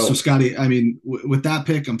 So Scotty, I mean, with that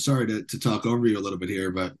pick, I'm sorry to talk over you a little bit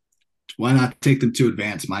here, but why not take them to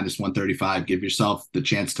advance minus 135? Give yourself the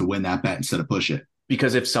chance to win that bet instead of push it.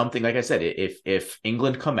 Because if something, like I said, if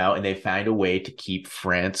England come out and they find a way to keep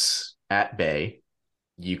France at bay,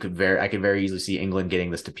 I could very easily see England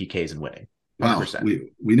getting this to PKs and winning. 100%. Well,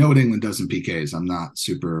 we know what England does in PKs. I'm not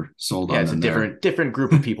super sold on them. Yeah, it's a different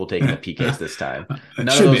group of people taking the PKs this time. None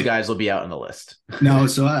of those guys will be out on the list. No,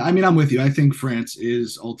 so I mean, I'm with you. I think France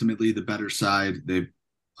is ultimately the better side. They've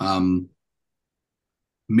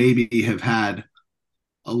maybe have had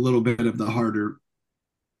a little bit of the harder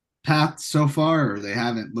path so far, or they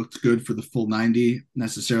haven't looked good for the full 90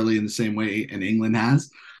 necessarily in the same way in England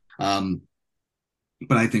has.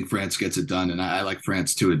 But I think France gets it done, and I like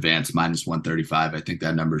France to advance minus 135. I think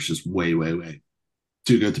that number is just way, way, way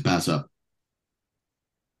too good to pass up.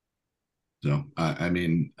 So, I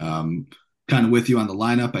mean, kind of with you on the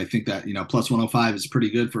lineup. I think that, plus 105 is pretty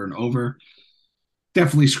good for an over.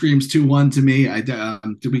 Definitely screams 2-1 to me.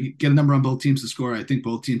 Did we get a number on both teams to score? I think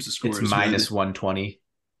both teams to score. It's minus 120.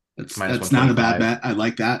 That's not a bad bet. I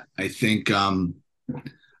like that. I think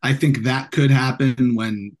that could happen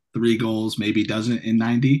when 3 goals maybe doesn't in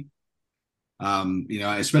 90.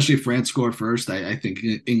 Especially if France score first, I think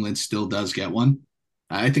England still does get one.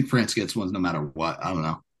 I think France gets one no matter what. I don't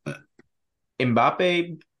know.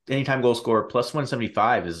 Mbappe, anytime goal scorer, plus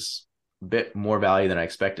 175 is a bit more value than I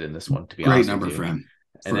expected in this one, to be Great honest with number you. for him.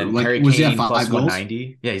 And For then like, Harry was he at Kane 5 plus goals?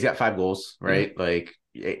 190. Yeah, he's got 5 goals, right? Yeah. Like,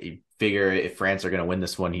 you figure if France are going to win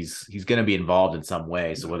this one, he's going to be involved in some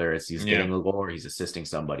way. So whether it's he's getting a goal or he's assisting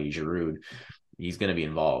somebody, Giroud, he's going to be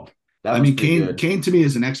involved. I mean, Kane to me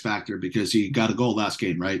is an X factor because he got a goal last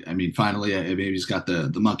game, right? I mean, finally, maybe he's got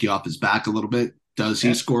the monkey off his back a little bit. Does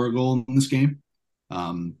he score a goal in this game?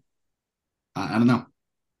 I don't know.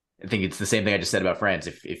 I think it's the same thing I just said about France.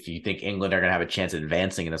 If you think England are going to have a chance of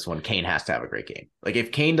advancing in this one, Kane has to have a great game. Like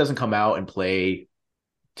if Kane doesn't come out and play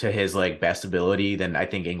to his like best ability, then I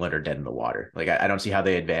think England are dead in the water. Like I don't see how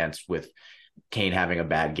they advance with Kane having a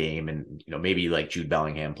bad game, and maybe like Jude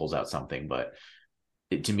Bellingham pulls out something. But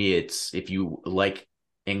to me, it's if you like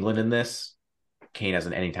England in this, Kane as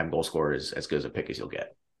an anytime goal scorer is as good as a pick as you'll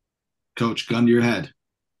get. Coach, gun to your head,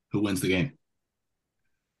 who wins the game?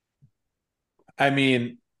 I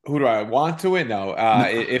mean, who do I want to win? No,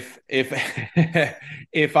 if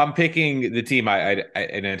if I'm picking the team,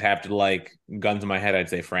 I'd have to like guns in my head. I'd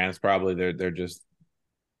say France probably. They're just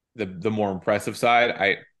the more impressive side.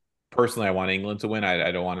 I personally I want England to win.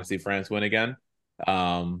 I don't want to see France win again.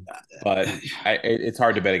 But it's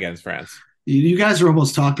hard to bet against France. You guys are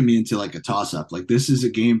almost talking me into like a toss-up. Like this is a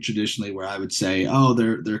game traditionally where I would say, oh,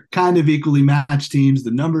 they're kind of equally matched teams. The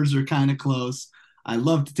numbers are kind of close. I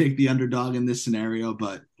love to take the underdog in this scenario,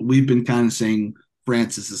 but we've been kind of saying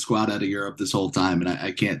France is the squad out of Europe this whole time, and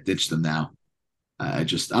I can't ditch them now. I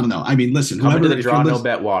don't know. I mean, listen, whoever to the draw, no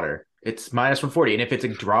bet water. It's minus 140. And if it's a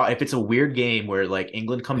draw, if it's a weird game where like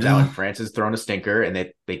England comes out and France is throwing a stinker and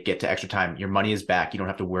they get to extra time, your money is back. You don't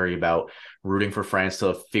have to worry about rooting for France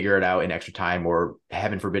to figure it out in extra time, or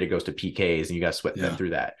heaven forbid it goes to PKs and you got to sweat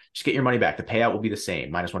through that. Just get your money back. The payout will be the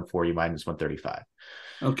same, minus 140, minus 135.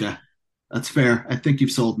 Okay. That's fair. I think you've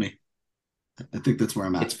sold me. I think that's where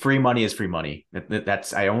I'm at. It's free money is free money.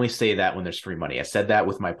 I only say that when there's free money. I said that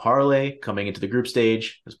with my parlay coming into the group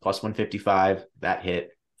stage. It was plus 155. That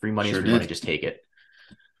hit. Free money is free money. Just take it.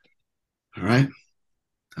 All right.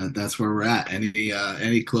 That's where we're at.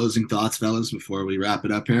 Any closing thoughts, fellas, before we wrap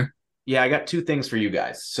it up here? Yeah, I got two things for you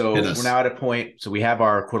guys. So we're now at a point. So we have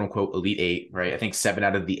our quote unquote elite 8, right? I think 7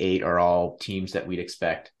 out of the 8 are all teams that we'd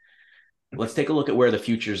expect. Let's take a look at where the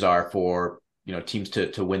futures are for teams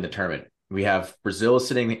to win the tournament. We have Brazil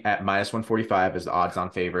sitting at minus 145 as the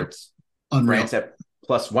odds-on favorites. Unreal. France at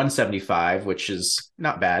plus 175, which is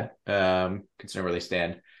not bad considering where they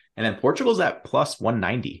stand. And then Portugal's at plus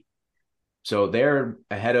 190. So they're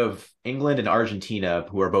ahead of England and Argentina,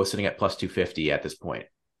 who are both sitting at plus 250 at this point.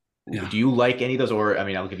 Yeah. Do you like any of those? Or, I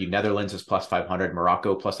mean, I'll give you Netherlands as plus 500,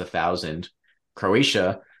 Morocco plus 1,000,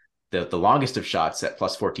 Croatia, the longest of shots at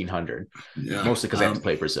plus 1,400, mostly because they have to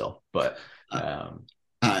play Brazil. But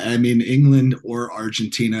I mean, England or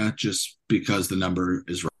Argentina, just because the number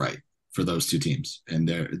is right for those two teams, and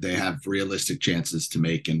they have realistic chances to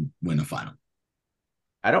make and win a final.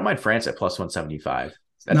 I don't mind France at plus 175.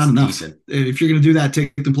 That's not enough. Decent. If you're going to do that,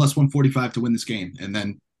 take them plus 145 to win this game, and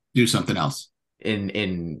then do something else.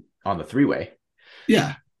 In on the 3-way.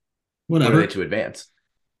 Yeah, whatever. What are they to advance?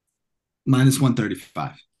 Minus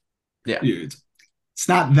 135. Yeah, it's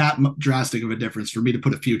not that drastic of a difference for me to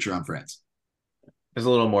put a future on France. There's a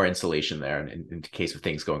little more insulation there in case of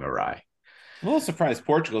things going awry. I'm a little surprised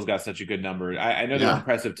Portugal's got such a good number. I know they're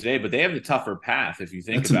impressive today, but they have the tougher path if you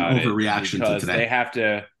think about it. That's an overreaction to today. They have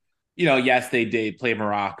to, yes, they did play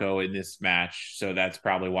Morocco in this match, so that's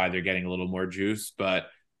probably why they're getting a little more juice. But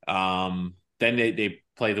then they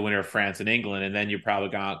play the winner of France and England, and then you're probably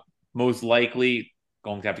most likely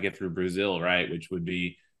going to have to get through Brazil, right? Which would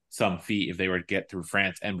be some feat if they were to get through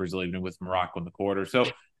France and Brazil, even with Morocco in the quarter. So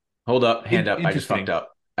hold up, hand up. I just fucked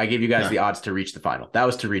up. I gave you guys the odds to reach the final. That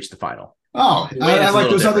was to reach the final. Oh, I like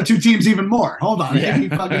those other two teams even more. Hold on. Yeah.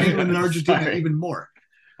 Fucking England and Argentina even more.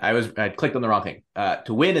 I clicked on the wrong thing.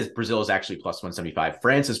 To win is Brazil is actually plus 175.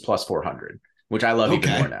 France is plus 400, which I love even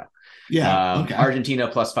more now. Yeah. Argentina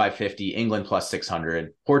plus 550, England plus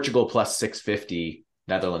 600, Portugal plus 650,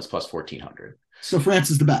 Netherlands plus 1,400. So France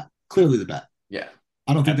is the bet. Clearly the bet. Yeah.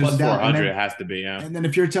 I don't think there's plus 400 it has to be, yeah. And then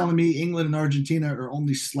if you're telling me England and Argentina are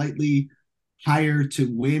only slightly higher to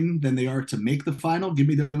win than they are to make the final, give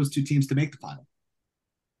me those two teams to make the final.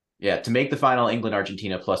 Yeah, to make the final, England,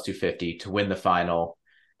 Argentina plus 250. To win the final.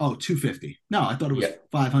 Oh, 250. No, I thought it was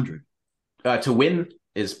 500. To win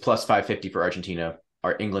is plus 550 for Argentina.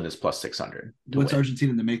 England is plus 600. What's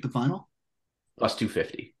Argentina to make the final? Plus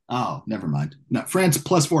 250. Oh, never mind. No, France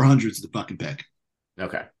plus 400 is the fucking pick.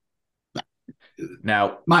 Okay.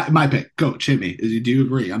 Now, my pick. Coach, hit me. Do you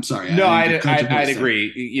agree? I'm sorry. No, I'd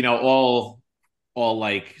agree. You know, all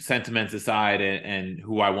like sentiments aside, and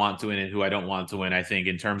who I want to win and who I don't want to win. I think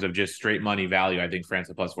in terms of just straight money value, I think France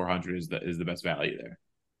at plus 400 is the best value there.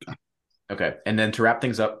 okay, and then to wrap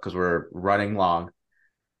things up because we're running long,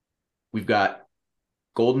 we've got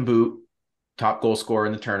Golden Boot, top goal scorer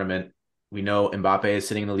in the tournament. We know Mbappe is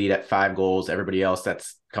sitting in the lead at 5 goals. Everybody else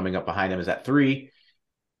that's coming up behind him is at 3.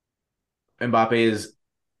 Mbappe is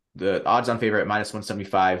the odds-on favorite at minus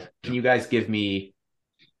 175. Can you guys give me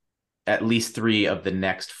at least 3 of the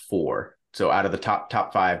next 4? So out of the top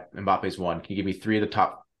 5, Mbappe's 1. Can you give me 3 of the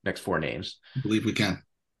top next 4 names? I believe we can.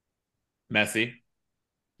 Messi.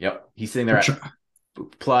 Yep, he's sitting there at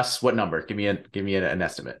plus what number? Give me an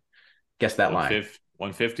estimate. Guess that line.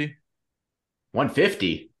 150.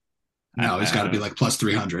 150. No, he's got to be like plus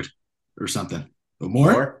 300 or something. Or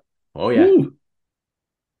more? More? Oh yeah. Ooh.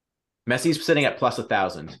 Messi's sitting at plus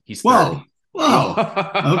 1,000. He's Whoa.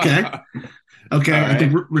 third. Okay. Okay. All I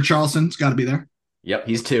think right. Richarlison's got to be there. Yep,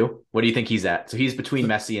 he's 2. What do you think he's at? So he's between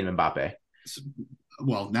Messi and Mbappe.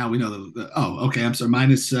 Well, now we know oh, okay. I'm sorry.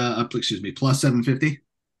 Minus, plus 750.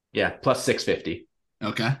 Yeah, plus 650.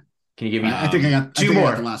 Okay. Can you give me? I think I got 2 more.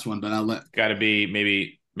 I got the last one, but I'll let. Got to be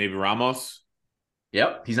maybe Ramos.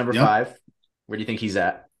 Yep, he's number 5. Where do you think he's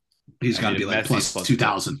at? He's got to be like plus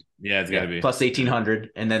 2,000. Yeah, it's got to be plus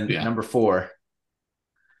 1,800, and then number 4,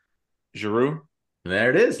 Giroud. There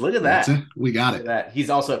it is. Look at that. That's it. We got Look it. at that. He's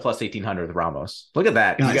also at plus 1,800 with Ramos. Look at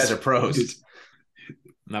that. You guys are pros.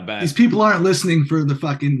 Not bad. These people aren't listening for the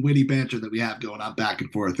fucking witty banter that we have going on back and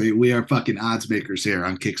forth. We are fucking odds makers here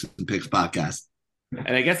on Kicks and Picks podcast.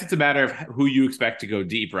 And I guess it's a matter of who you expect to go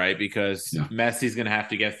deep, right? Because Messi's going to have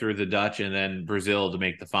to get through the Dutch and then Brazil to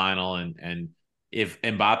make the final. And if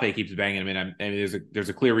Mbappe keeps banging him in, there's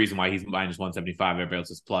a clear reason why he's minus 175. Everybody else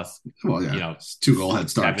is plus. Well, yeah, you know, 2-goal head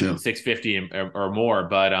start too. 650 or more.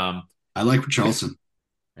 But I like Richarlison.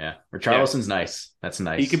 Yeah, Richarlison's nice. That's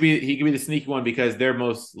nice. He could be the sneaky one because they're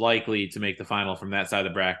most likely to make the final from that side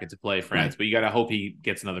of the bracket to play France. Right. But you got to hope he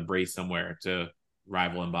gets another brace somewhere to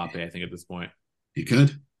rival Mbappe. I think at this point he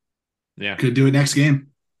could. Yeah, could do it next game.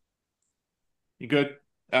 He could.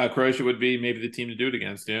 Croatia would be maybe the team to do it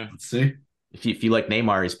against. Yeah, let's see. If you like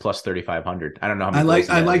Neymar, he's plus 3,500. I don't know how many.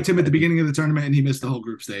 I liked him at the beginning of the tournament, and he missed the whole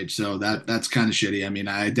group stage, so that's kind of shitty. I mean,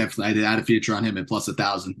 I had a future on him at plus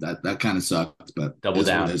 1,000. That kind of sucked, but double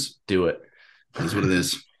down. What it is. Do it. That's what it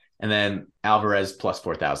is. And then Alvarez plus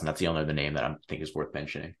 4,000. That's the only other name that I think is worth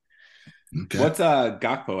mentioning. Okay. What's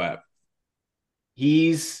Gakpo at?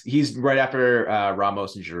 He's right after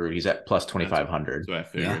Ramos and Giroud. He's at plus 2,500. That's what I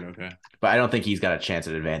figured. Okay, but I don't think he's got a chance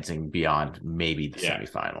at advancing beyond maybe the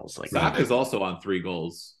semifinals. Like Saka's also on 3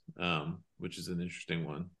 goals, which is an interesting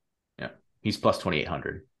one. Yeah, he's plus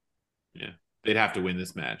 2,800. Yeah, they'd have to win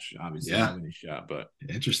this match, obviously. Yeah, any shot, but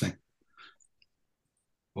interesting.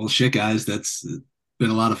 Well, shit, guys, that's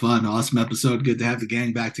been a lot of fun. Awesome episode. Good to have the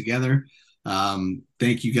gang back together.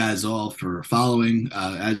 Thank you guys all for following.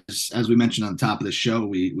 As we mentioned on the top of the show,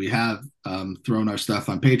 we have thrown our stuff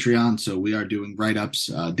on Patreon, so we are doing write-ups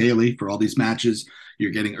daily for all these matches. You're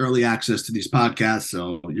getting early access to these podcasts,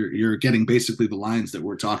 so you're getting basically the lines that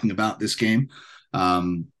we're talking about this game.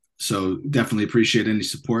 So definitely appreciate any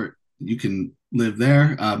support you can live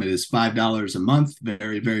there. It is $5 a month,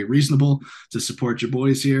 very, very reasonable to support your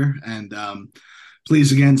boys here. And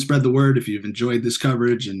please, again, spread the word if you've enjoyed this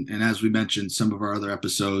coverage. And as we mentioned, some of our other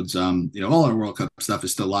episodes, all our World Cup stuff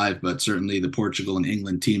is still live, but certainly the Portugal and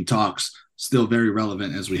England team talks still very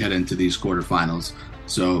relevant as we head into these quarterfinals.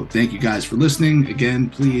 So thank you guys for listening. Again,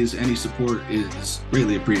 please, any support is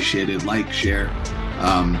greatly appreciated. Like, share,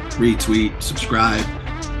 retweet, subscribe.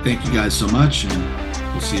 Thank you guys so much,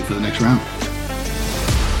 and we'll see you for the next round.